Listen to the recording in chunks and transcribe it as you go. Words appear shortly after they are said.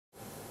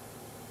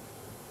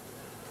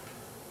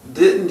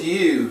Didn't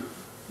you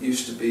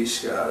used to be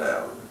Scott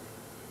Allen?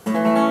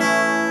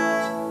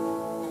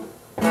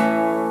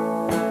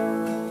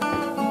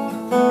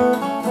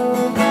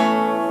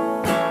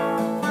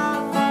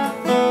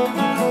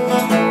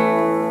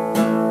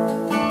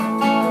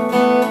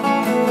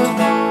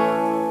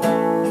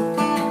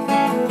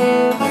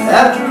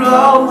 After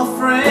all my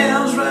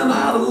friends ran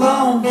out of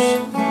loans,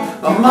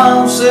 my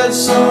mom said,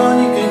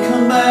 son, you can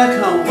come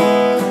back home.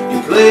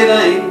 Your plate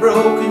ain't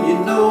broken, you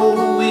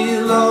know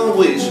we'll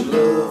always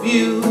love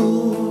you.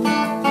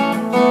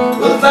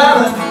 Well, if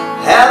I'd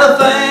had a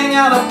thing,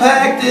 I'd have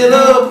packed it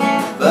up,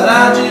 but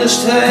I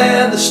just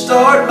had to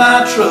start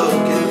my truck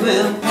and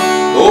then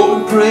hope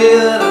and pray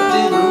that I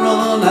didn't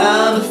run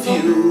out of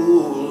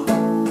fuel.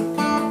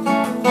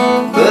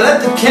 But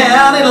at the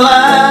county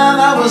line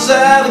I was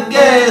out of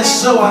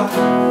gas, so I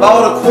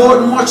bought a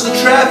quart and watched the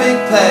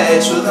traffic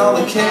pass with all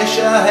the cash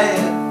I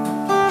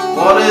had.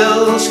 What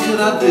else could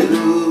I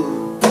do?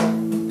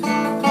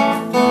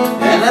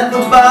 And at the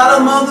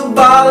bottom of the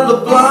bottle,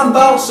 the blonde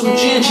bought some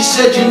gin. She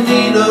said, you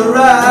need a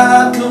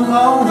ride, come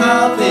on,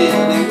 hop in.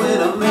 Hey,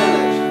 wait a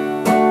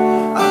minute,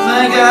 I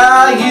think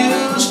I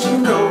used to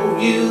know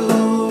you.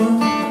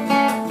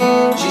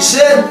 She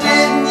said,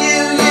 didn't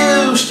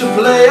you used to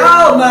play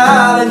all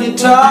night and you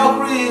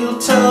talk real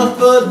tough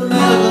but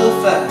never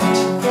fight?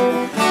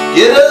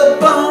 Get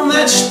up on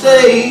that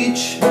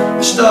stage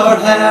and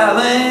start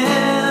howling.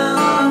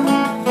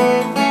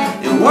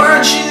 And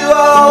weren't you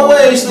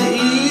always the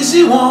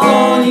easy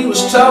one? You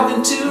was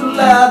talking too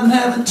loud and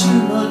having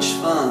too much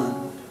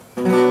fun.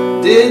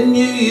 Didn't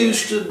you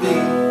used to be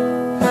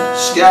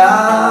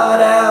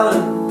Scott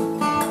Allen?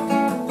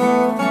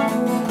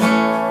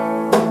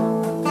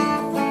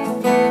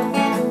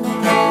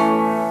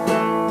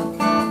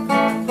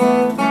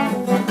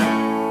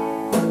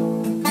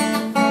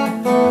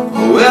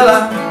 Well,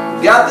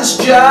 I got this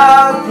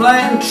job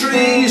planting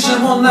trees,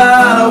 and one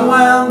night I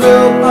wound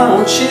up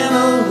on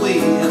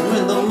Chinowie. And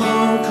when the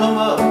moon come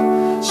up,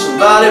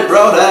 somebody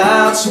brought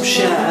out some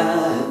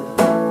shine.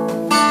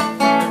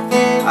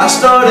 I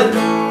started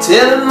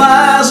telling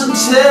lies and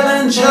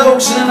telling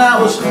jokes, and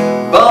I was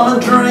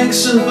bumming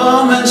drinks and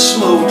bumming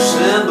smokes.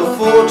 And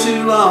before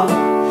too long,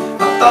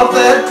 I thought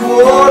that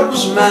quart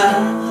was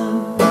mine.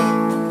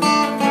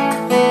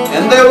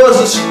 And there was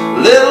this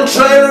little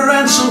trailer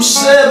and some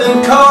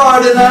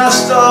 7-card, and I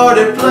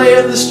started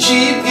playing this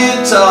cheap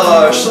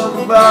guitar.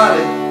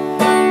 Somebody,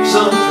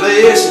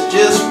 someplace had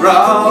just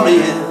brought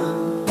in.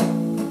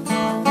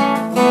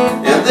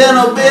 And then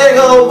a big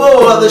old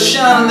boy, the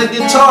shining the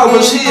guitar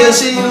was his.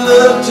 He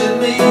looked at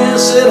me and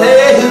said,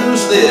 hey,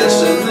 who's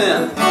this? And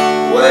then,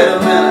 wait a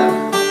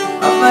minute,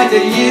 I think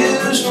I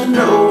used to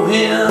know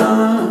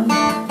him.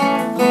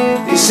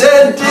 He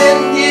said,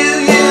 didn't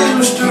you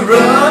used to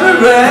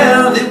run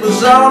around? It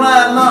was all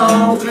night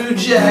long through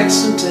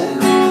Jackson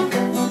Town,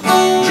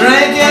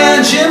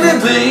 drinking Jimmy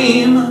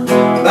Beam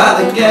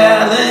by the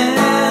gallon.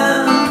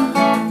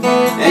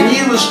 And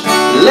you was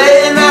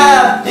laying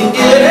out and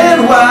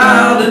getting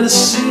wild, and it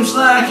seems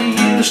like you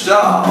used to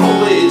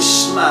always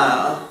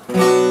smile.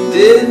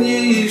 Didn't you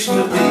used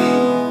to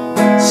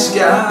be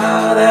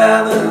Scott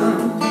Allen?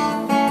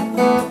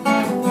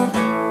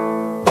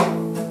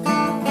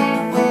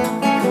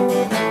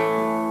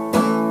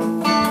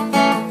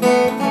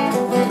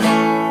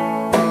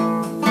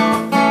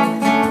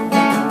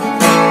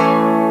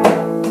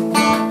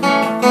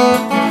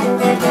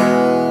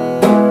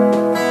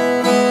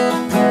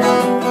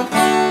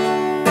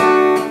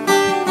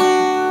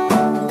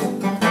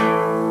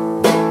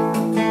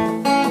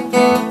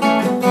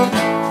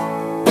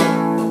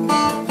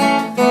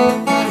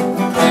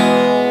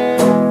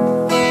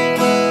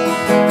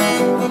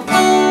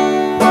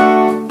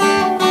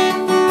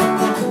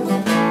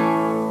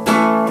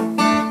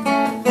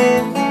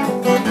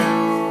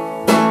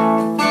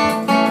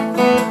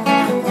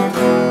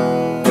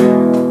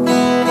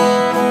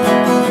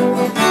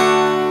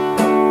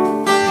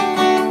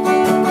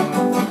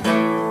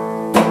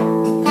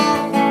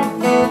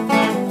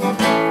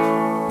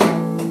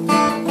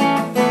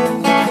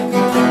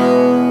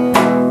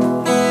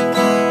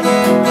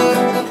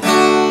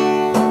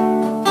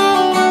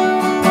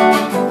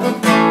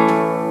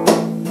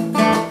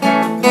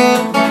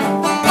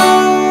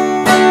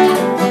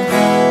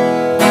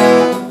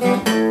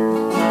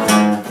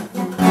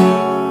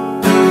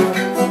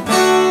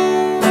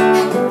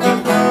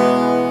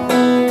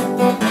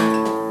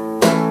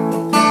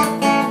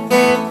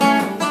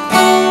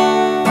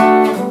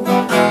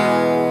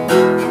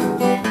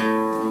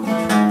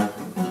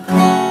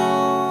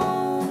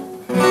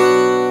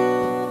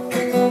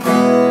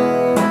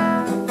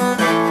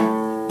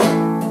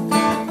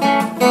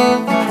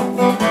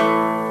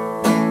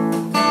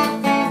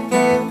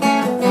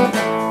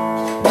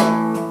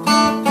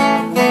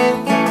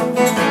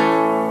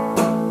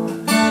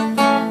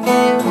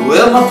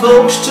 Well, my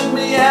folks took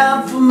me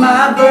out for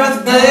my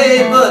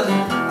birthday, but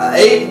I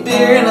ate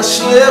beer and I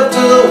slipped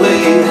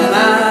away, and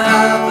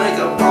I think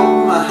I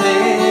broke my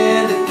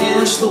hand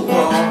against the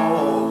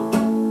wall.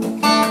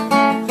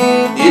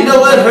 You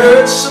know it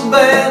hurt so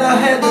bad I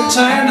had to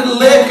turn to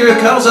liquor,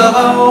 'cause I've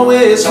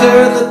always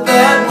heard that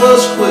that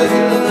was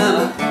quicker. Then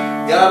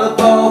I got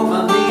up off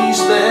my knees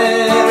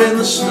there in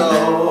the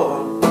store,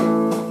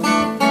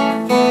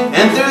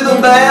 and through the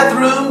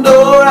bathroom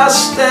door I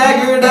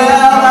staggered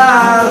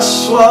out. I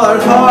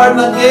swallowed hard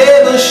and I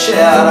gave a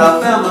shout. I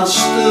found my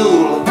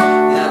stool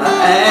and I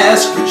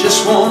asked for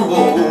just one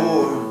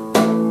more.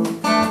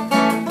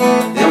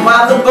 And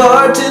while the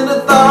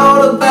bartender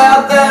thought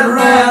about that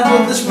round,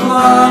 well, this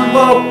blonde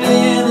walked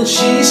in and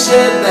she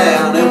sat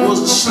down. It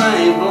was the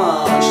same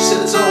blonde. She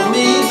said, "It's on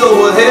me, go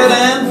ahead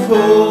and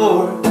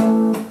pour."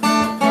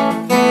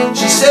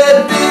 She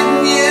said,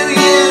 "Didn't you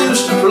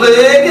used to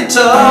play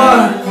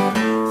guitar,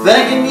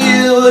 thinking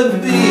you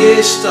would be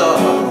a star?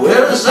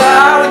 Well, as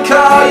I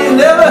recall, you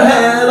never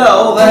had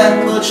all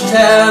that much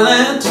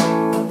talent,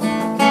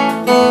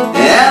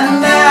 and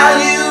now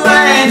you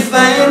ain't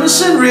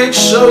famous and rich,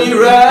 so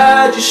you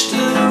ride your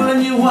stool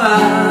and you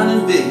whine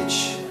and bitch.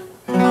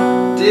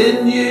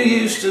 Didn't you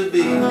used to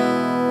be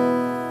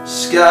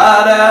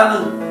Scott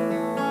Allen?"